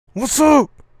What's up?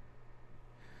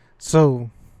 So,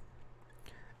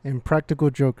 Impractical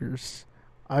Jokers.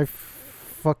 I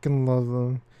fucking love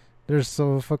them. They're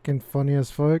so fucking funny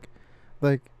as fuck.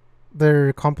 Like,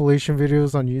 their compilation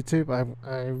videos on YouTube.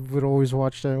 I would always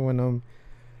watch that when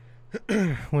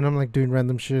when I'm like doing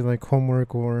random shit like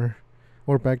homework or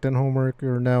back then homework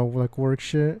or now like work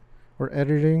shit or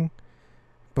editing.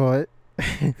 But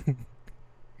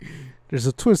there's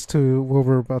a twist to what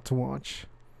we're about to watch.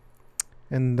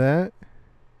 And that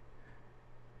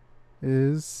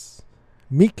is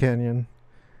MeatCanyon.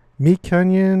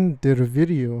 MeatCanyon did a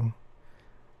video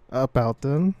about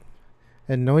them.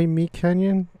 And knowing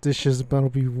MeatCanyon, this shit's about to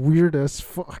be weird as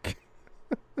fuck.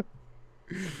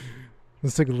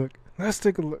 Let's take a look. Let's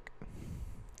take a look.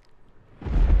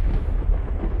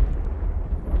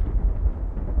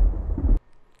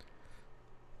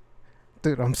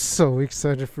 Dude, I'm so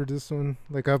excited for this one.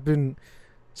 Like, I've been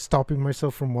stopping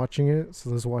myself from watching it,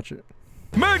 so let's watch it.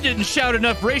 Murr didn't shout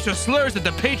enough racial slurs at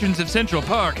the patrons of Central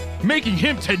Park, making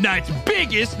him tonight's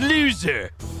biggest loser.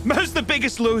 Murr's the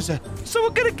biggest loser, so we're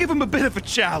gonna give him a bit of a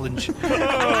challenge. Why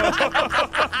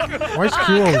is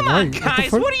Q all Come on, white?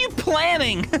 guys, what are you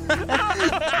planning?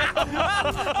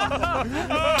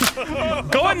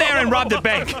 Go in there and rob the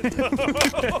bank.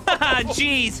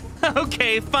 Jeez.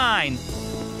 Okay, fine.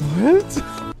 What?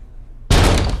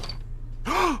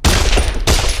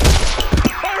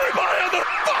 Everybody on the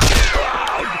fucking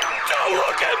ground! Don't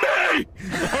look at me!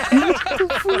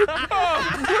 Oh,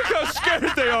 look how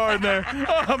scared they are in there.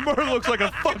 Oh, Murr looks like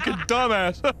a fucking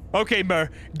dumbass. Okay, Murr,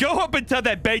 go up and tell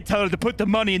that bank teller to put the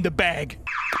money in the bag.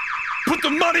 Put the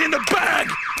money in the bag!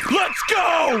 Let's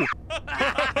go!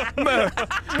 Murr,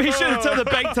 be sure to tell the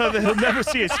bank teller that he'll never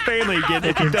see his family again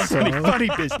if he does any funny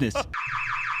business.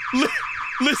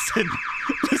 Listen,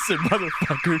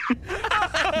 motherfucker.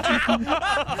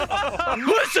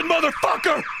 Listen,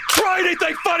 motherfucker! Try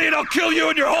anything funny and I'll kill you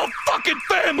and your whole fucking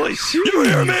family! You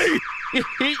hear me?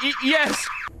 Yes.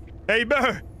 Hey,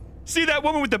 Murr, see that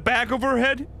woman with the bag over her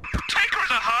head? Take her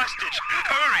as a hostage.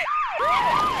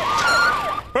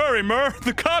 Hurry! Hurry, Murr,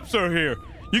 the cops are here.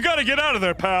 You gotta get out of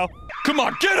there, pal. Come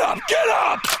on, get up, get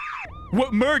up!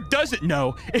 What Murr doesn't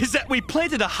know is that we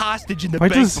planted a hostage in the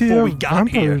bank before we got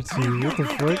here. What the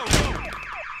fuck?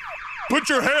 Put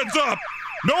your hands up!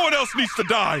 No one else needs to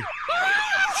die!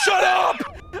 Shut up!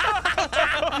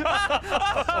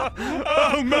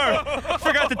 Oh, Murr,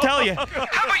 forgot to tell you. How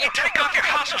about you take off your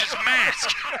hostage's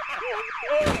mask?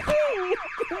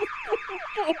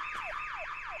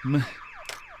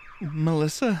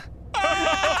 Melissa?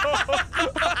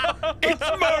 It's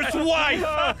Murr's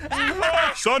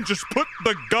wife! Son, just put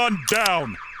the gun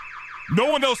down. No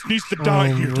one else needs to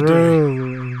die here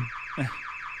today.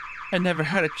 I never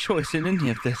had a choice in any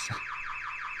of this.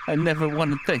 I never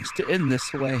wanted things to end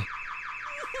this way.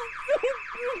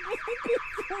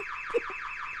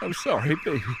 I'm sorry,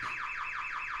 baby.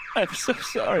 I'm so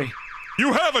sorry.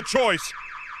 You have a choice.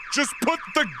 Just put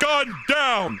the gun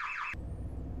down.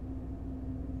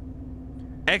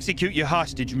 Execute your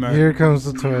hostage, Murr. Here comes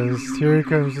the twist. Here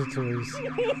comes the twist.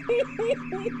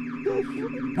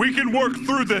 We can work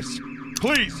through this.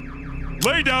 Please,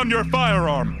 lay down your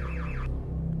firearm.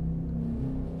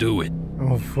 Do it.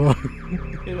 Oh, fuck.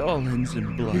 It all ends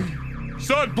in blood.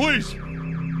 Son, please.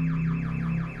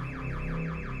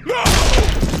 No!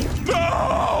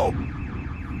 No!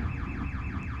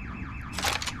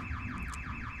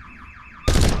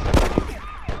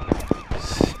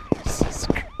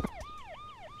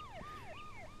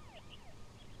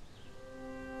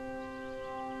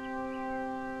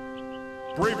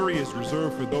 Bravery is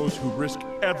reserved for those who risk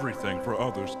everything for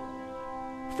others,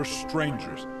 for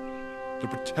strangers, the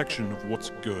protection of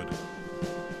what's good.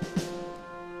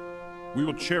 We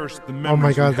will cherish the memories Oh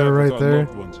my God, we they're have with right our there.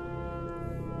 loved ones,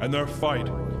 and their fight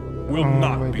will Oh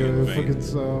not my be God, in vain. fucking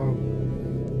so.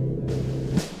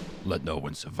 Let no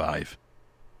one survive.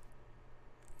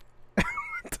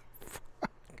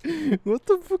 What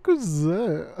the fuck was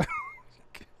that?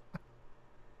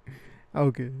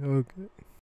 Okay, okay.